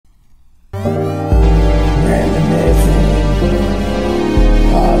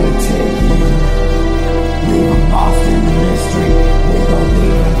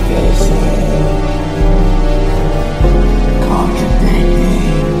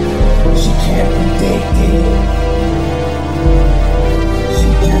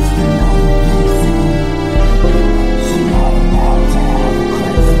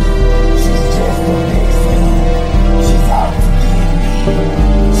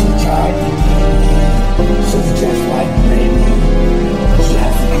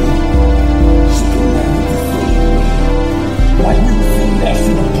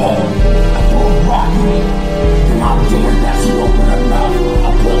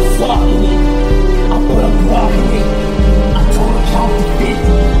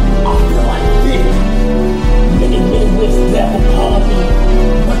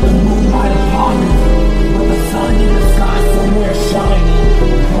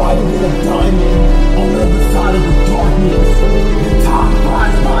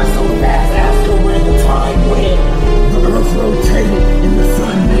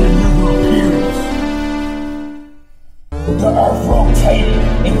agitated,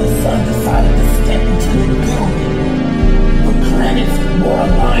 and the sun decided to step into the building. The planets were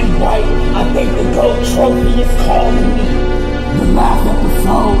aligned right. I think the gold trophy is calling me. The last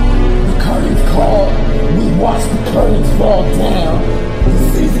episode, the curtains called. We watched the curtains fall down. The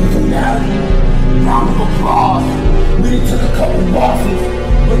season finale, round of applause. We took a couple losses,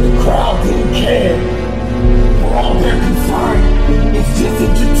 but the crowd didn't care. For all they're concerned, it's just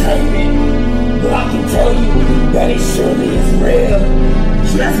entertainment. But I can tell you that it surely is real.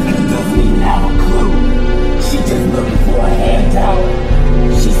 Jessica doesn't even have a clue. She's just looking for a handout.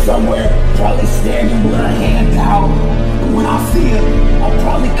 She's somewhere, probably standing with her hand out. But when I see her, I'll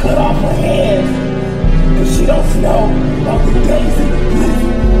probably cut off her head. Cause she don't know about the days in the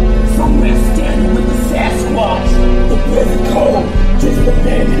blizzard. Somewhere standing with the Sasquatch. The blizzard cold, just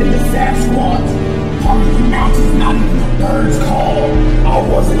abandoning the Sasquatch. Part of the mountains, not even the birds call. I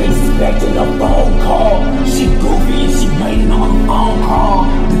wasn't expecting a phone call. She goofy and she waiting on a phone call.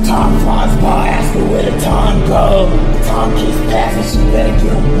 The time flies by, ask her where the time goes. The time keeps passing, she better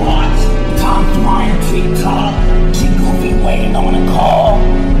get a watch. The time flying TikTok. She goofy waiting on a call.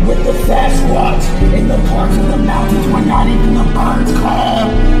 With the Sasquatch in the parts of the mountains where not even the birds call.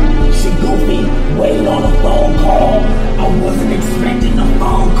 She goofy waiting on a phone call. I wasn't expecting a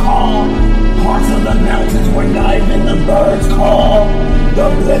phone call. Parts of the mountains where not even the birds call. The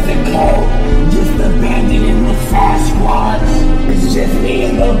blizzard cold, just abandoning the Sasquatch. It's just me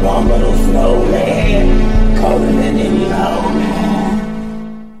and the AbominableSnowman, colder than any old man.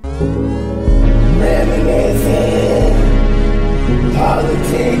 Reminiscing,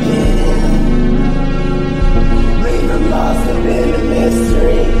 politicking, leave them lost up in the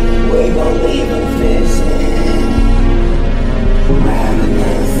mystery. We gon' leave them fishing.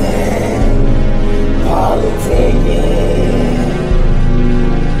 Reminiscing, politicking,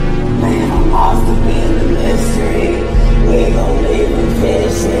 leave them lost up in the mystery. We gon' leave them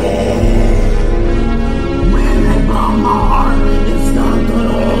fishing. When they broke my heart and stomped on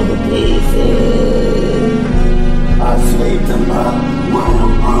all the pieces, I sweep them up with a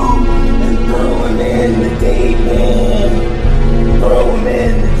broom and throw them in the deep end. Throw them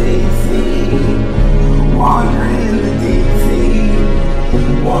in the deep sea. Wander in the deep sea.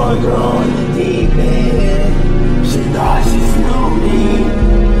 Wander on the deep end. She thought she knew me.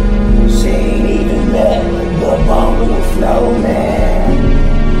 She ain't even met the AbominableSnowman.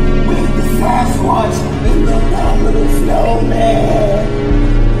 With the Sasquatch and the AbominableSnowman.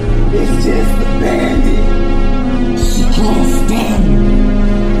 It's just the bandit. She can't stand me.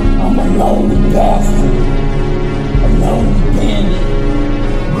 I'm a lonely bastard. A lonely bandit.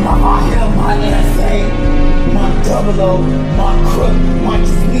 But if I held my essay, my double O, my crook, might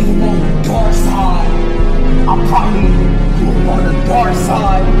just leave him on the dark side. I probably grew up on the dark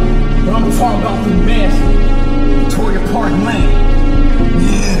side, but I'm talking about the mansion, Victoria Park Lane.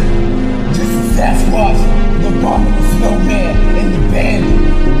 Yeah, just the Sasquatch, the AbominableSnowman, and the bandit.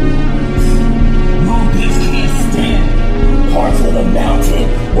 No bitch can't stand parts of the mountain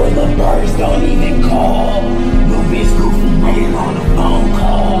where the birds don't even call. No bitch goofy waiting on a phone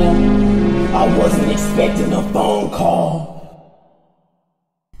call. I wasn't expecting a phone call.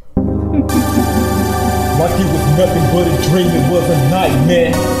 Like it was nothing but a dream, it was a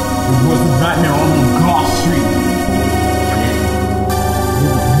nightmare. It was a nightmare on the Golf Street. It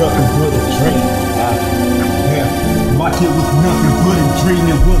was nothing but a dream. Like it was nothing but a dream,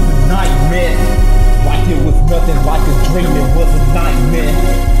 it was a nightmare. Like it was nothing like a dream, it was a nightmare.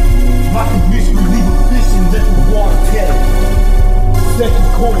 Like a misbelieveIkizzedHer, let the water tell it. Second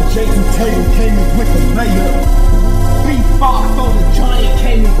quarter, Jason Tatum came in with the layup. B5 on the Giant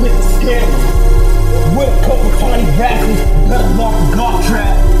came in with the scale. With a couple tiny rascals, let them off the golf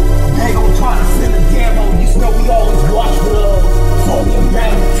track. They gon' try to send a demo, you know we always watch for those. It's only a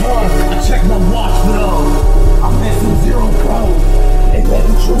matter of time, I check my watch for those. I met some zero pros, and let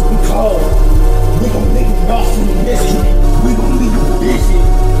the truth be told. We gon' leave it lost in the mystery. We gon' leave it vicious.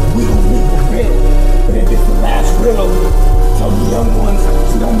 We gon' leave it real. But if it's the last riddle, tell the young ones,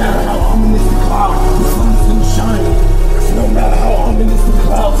 no matter how ominous the cloud, the sun's still shining. No matter how ominous the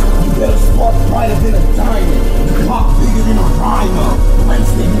clouds, you better spark brighter than a diamond. The clock bigger than a rhino. The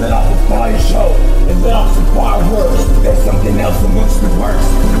landscape let off a fire show and let off some fireworks. There's something else in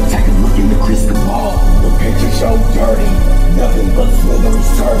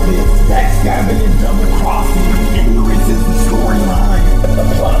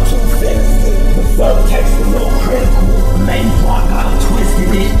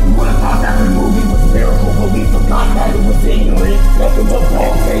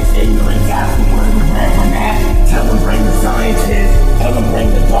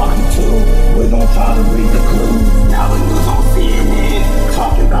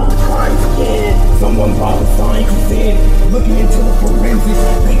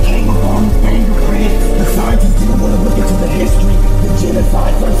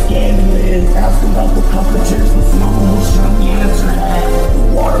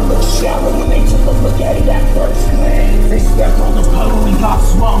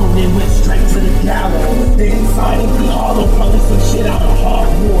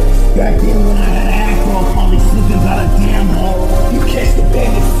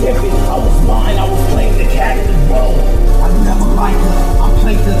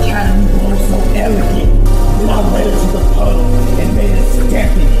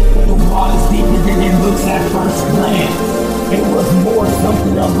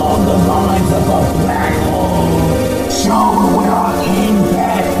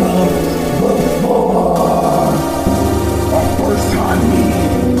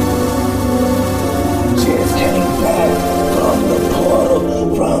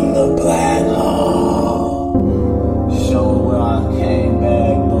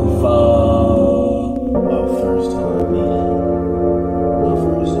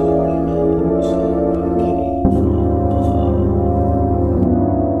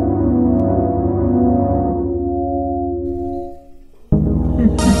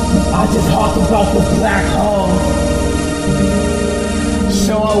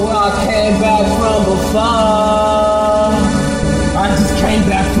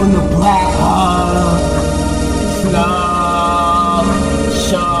back from the black hole. Slow,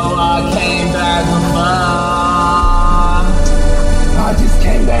 so I came back before. I just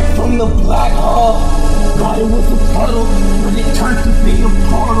came back from the black hole. Thought it was a puddle, but it turned to be a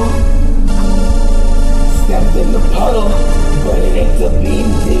portal. Stepped in the puddle, but it ended up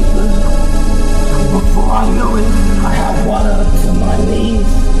being deeper. Before I knew it, I had water up to my knees.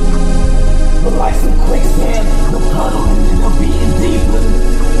 But like some quicksand, the puddle ended up being deeper.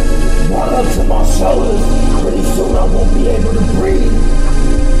 Water up to my shoulders, pretty soon I won't be able to breathe.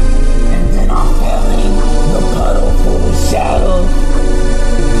 And then I fell in the puddle full of shadows.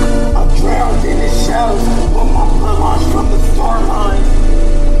 I drowned in the shadows, but my bloodlines from the star lines.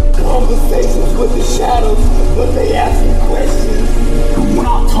 Conversations with the shadows, but they ask me questions. And when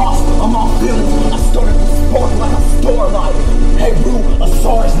I tossed on my feelings, I started to spark like a starlight. Hey Rue, a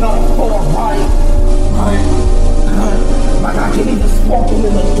star is not a far right. Like I can even sparkle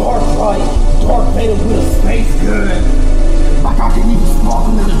in the dark light. Dark Vader with a space gun. Like I can even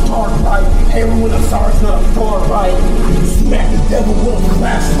sparkle in the dark light. Hey Rue, a star is not a far right. Smack the devil with a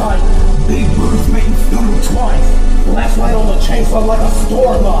flashlight. Big birds make me stumble twice. Flashlight on the chainsaw like a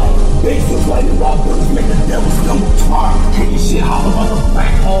starlight. Bases lighting raw birds make the devil stumble twice. Kicking shit hollow like a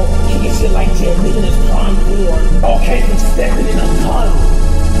black hole. Kicking shit like Jet Li in his prime form. All came from stepping in a tunnel.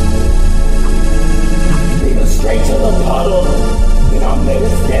 Leading straight to the puddle. Then I made a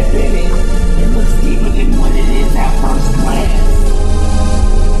step in it. It looks deeper than what it is at first glance.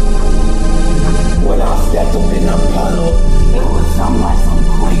 When I stepped up in the puddle, it was something like some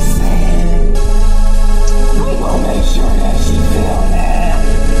quicksand. We gon' make sure that she feel that.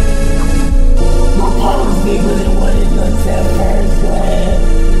 The puddle's deeper than what it looks at first glance.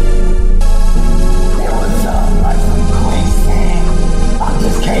 It was something like some quicksand. I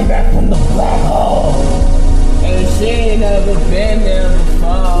just came back from the black hole. And she ain't never been there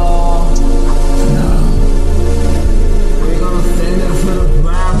before. No. We gon' send her to the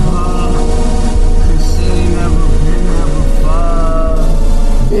black hole. Cause she ain't never been there before.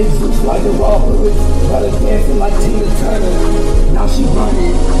 Big suits like the raw bullets, got her dancing like Tina Turner. Now she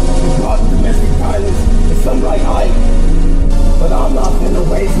running, and caught domestic violence, and some like Ike. But I'm not gonna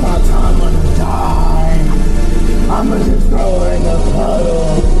waste my time on a dime. I'ma just throw her in the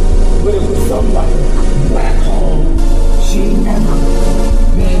puddle. But it was something like a black hole. She ain't never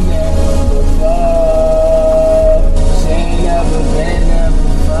been there before. She ain't never been there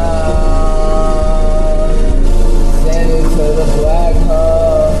before. Send it to the black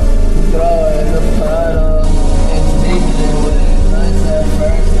hole. Throw it in the puddle. And stick it with it like that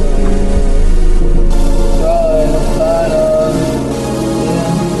first one. Throw it in the puddle.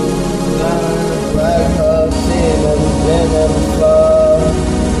 Yeah. Throw it in the black hole. She ain't never been there before.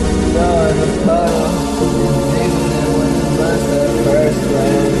 Throw it in the puddle. And stick it with it like that first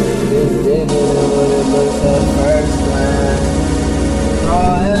one. Just dig it with it like that first one. Throw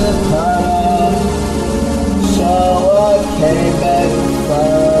it in the puddle. So I came back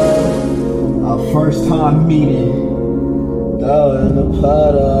before. Our first time meeting. Throw in the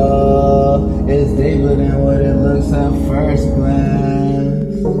puddle. It's deeper than what it looks at first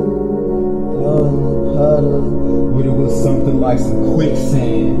glance. Throw in the puddle. But it was something like some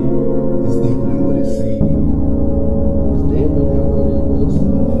quicksand. It's deeper than what it seemed. It's deeper than what it looks at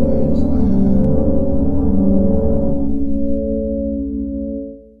first glance.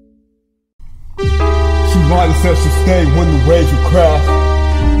 She lied and said she'd stay when the waves would crash.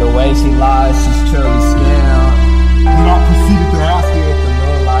 The way she lies, she's truly scared. Then I proceeded to ask her If the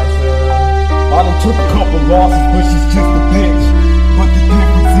moonlight's real. I done took a couple losses, but she's just a bitch. But the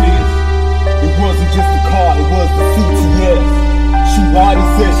difference is, it wasn't just the car, it was the CTS. She lied and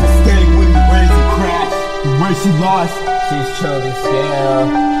said she'd stay when the waves would crash. The way she lies, She's truly scared.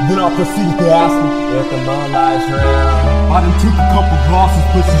 then I proceeded to ask her If the moonlight's real. I done took a couple losses,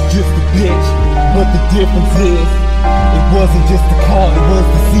 but she's just a bitch. But the difference is, it wasn't just the car, it was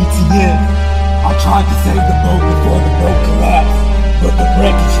the CTS. I tried to save the boat before the boat collapsed, but the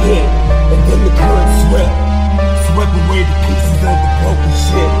wreckage hit, and then the current swept away the pieces of the broken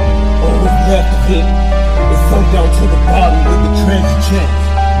ship. All was left of it, it sunk down to the bottom with the treasure chest,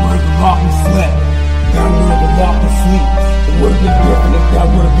 where the locker slept, down where the locker sleeps. It would've been different if that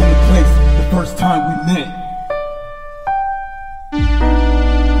would've been the place the first time we met.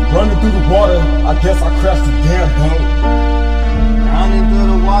 Running through the water, I guess I crashed the damn boat. Running through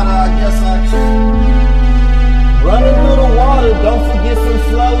the water, I guess I can. Running through the water, don't forget some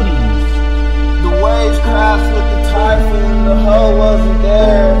floaties. The waves crashed with the typhoon, the hull wasn't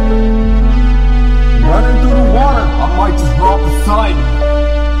there. Running through the water, I might just drop beside you.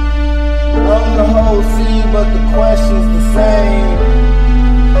 Roam the whole sea, but the question's the same.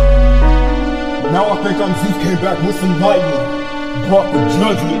 think I'm Zeus came back with some lightning. Brought the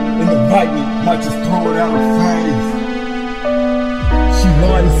judgment and the lightning, might just throw it out her face. She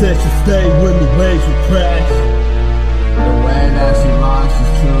lied and said she'd stay when the waves would crash. The way that she lied,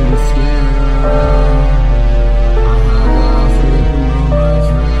 she's truly scary. I had to ask if the moonlight's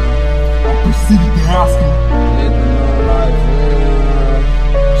real. I proceeded to ask her If the moonlight's real.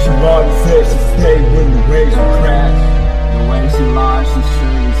 She lied and said she'd stay when the waves would crash. The way she lied, she's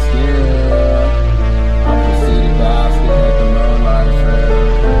truly scared. I proceeded to ask her if the moonlight's real.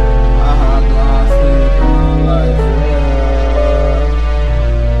 I had to ask her if the moonlight's real.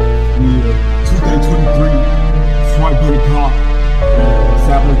 Yeah, 2023, wipeBanditGøth.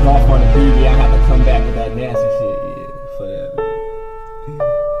 Sapling golf on the BB, I had to come back with that nasty shit, yeah, for that.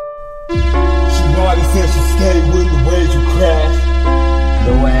 She lied and said she'd stay when the waves would crash.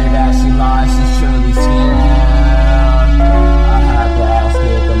 The way that she lies, she's truly scared. I had to ask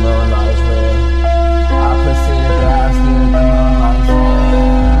her if the moonlight's real. I proceeded to ask her if the moonlight's real.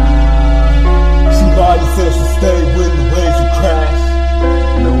 She lied and said she'd stay when the waves would crash.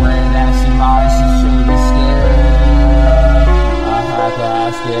 The way that she lies, she's truly scared. I had to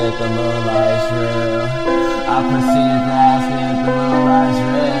ask her if the moonlight's real. I proceeded to ask her if the moonlight's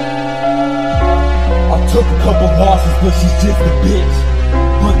real. I took a couple losses, but she's just a bitch.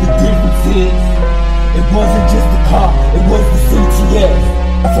 But the difference is, it wasn't just the car, it was the CTS.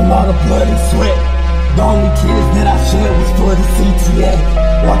 That's a lot of blood and sweat. The only tears that I shed was for the CTA.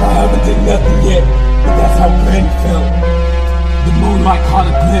 Like I haven't did nothing yet, but that's how Granny felt. The moonlight caught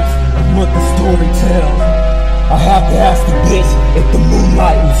a glimpse of what the story tells. I have to ask the bitch if the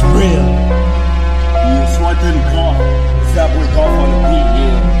moonlight was real. Yeah, wipeBanditGøth. Sapling golf on the beat,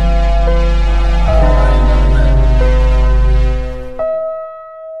 yeah.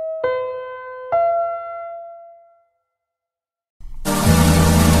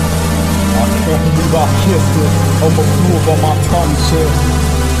 I can't believe I kissed her, almost flew up on my tongue shit.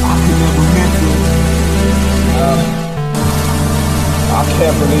 I could never miss it. I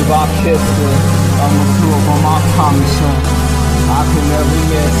can't believe I kissed her, almost flew up on my tongue shit. I could never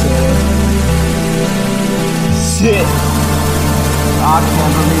miss it. Shit. I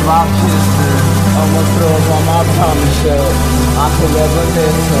can't believe I kissed her, almost flew up on my tongue shit. I could never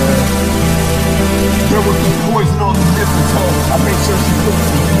miss her. There was some poison on the mistletoe. I made sure she put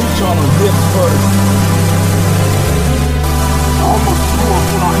some bleach on her lips first. I almost threw up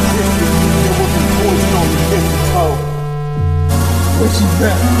when I kissed her. There was some poison on the mistletoe. But she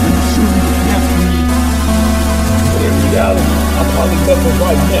felt and the shooting was next to me. But in reality, I probably left her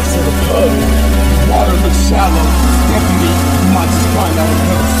right next to the puddle. Water looks shallow. Stephanie, you might just find out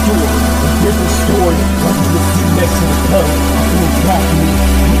another store. A different story. Like you were sitting next to the puddle. I feel it's back to me.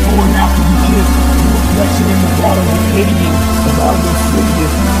 Before and after we kissed, the reflection in the water was hideous. The water was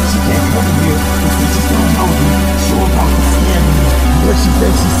hideous. She can't come here because she don't know me. Sure about the scamming me. Where she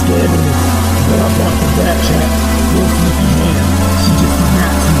thinks she's scamming me. But I'm about to backtrack. Real sneaky man. She just a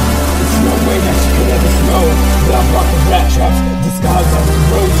rat to me. There's no way that she could ever know that I'm about to rat traps disguised as a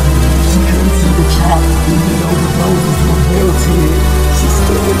rose. She couldn't see the trap, even though the roses were real to it. She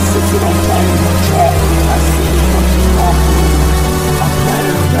still insisted on playing the trap. I see it from the office. I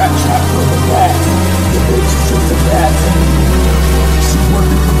planted a rat trap for the rats. The bitch took the rats in. She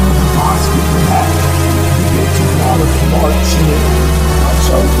working for the boss with the hat. The bitch is not a smart chick. I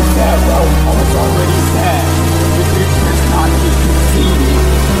chose the sad road, I was already sad. The bitch does not get conceited.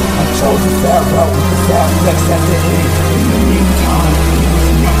 I chose the sad route with the sad flex at the end. In the meantime, there was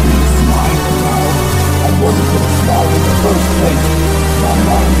nothing to smile about. I wasn't gonna smile in the first place. My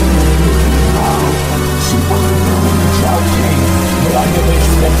mind didn't listen loud. She wasn't there when the drought came, but I never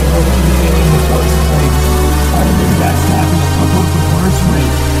expected her to be there in the first place. I've been backstabbing above the worst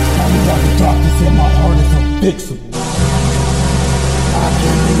rate. Finally got the doctor said my heart is unfixable. I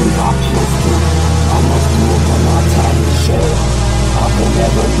can't believe I kissed her. I must do it on my time to show. I could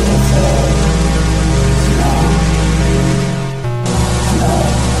never miss her. No,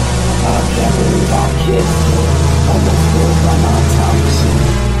 I can't believe I kissed her. I must do it on my time to show.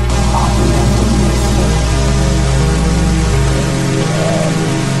 I could never miss her.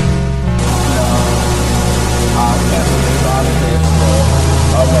 No, I can't believe I kissed her.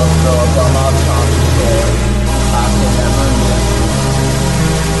 I must do it on my time to show. I could never miss her.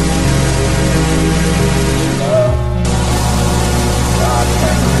 I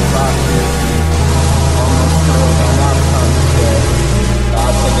can't believe I kissed you. Almost killed on my tongue today. I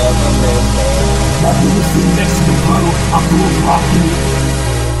could never miss her. My dude was sitting next to the puddle. I blew a rock in it.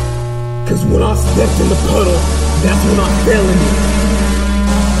 Cause when I stepped in the puddle, that's when I fell in it.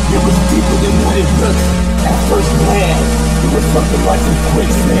 It was deeper than what it looked at first glance. It was something like some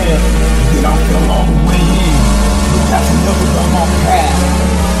quicksand. Then I fell all the way in, but that's never on my path.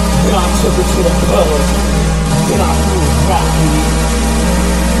 Then I took her to the puddle, then I threw a rock in it.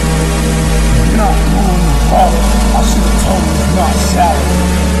 Then I threw in the water, I should've told her it's not shallow.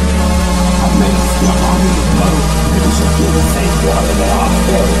 I made a step on in the puddle, maybe she'll feel the same water that I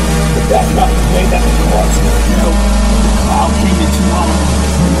felt. But that's not the way that the cards were felt. The cloud came into mine,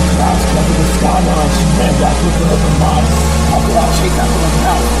 when the clouds covered the skyline, she ran back looking up her mice. How could I chase after her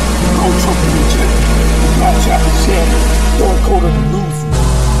mouth? The gold trophy rejected, the black jacket shattered, throwing colder than losing.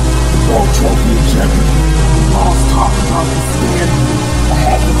 The gold trophy in jeopardy, the lost talk about the scandal. I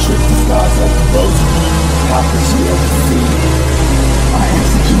had the trick disguised like the rosary, how could she ever see it? I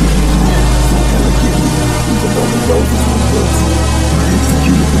executed the plan so elegantly, even though the roses were guilty. I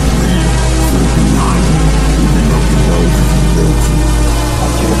executed the plan so benignly, even though the roses were guilty. I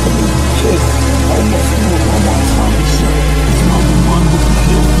can't believe the kiss, almost do it on my Tommy shirt. It's not the one with the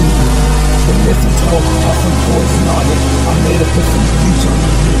hill fever. The mistletoe has some poison on it. I made her put some bleach on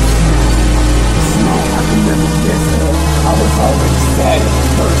her lips. The snow, I could never miss her. I was already sad in the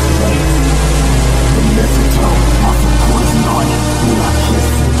first place. The mistletoe has some poison on it. When I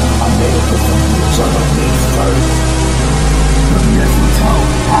kissed her, I made her put some bleach on her lips first. The mistletoe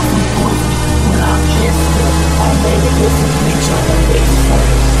has some poison. When I kissed her, I made her put some bleach on her lips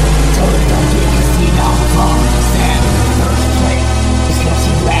first. Told her don't get conceited, I was already sad in the first place. It's cause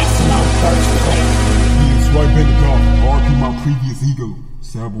she laughs in our first place. Yes, wipeBanditGøth, RP my previous ego.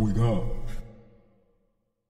 Sad boy God.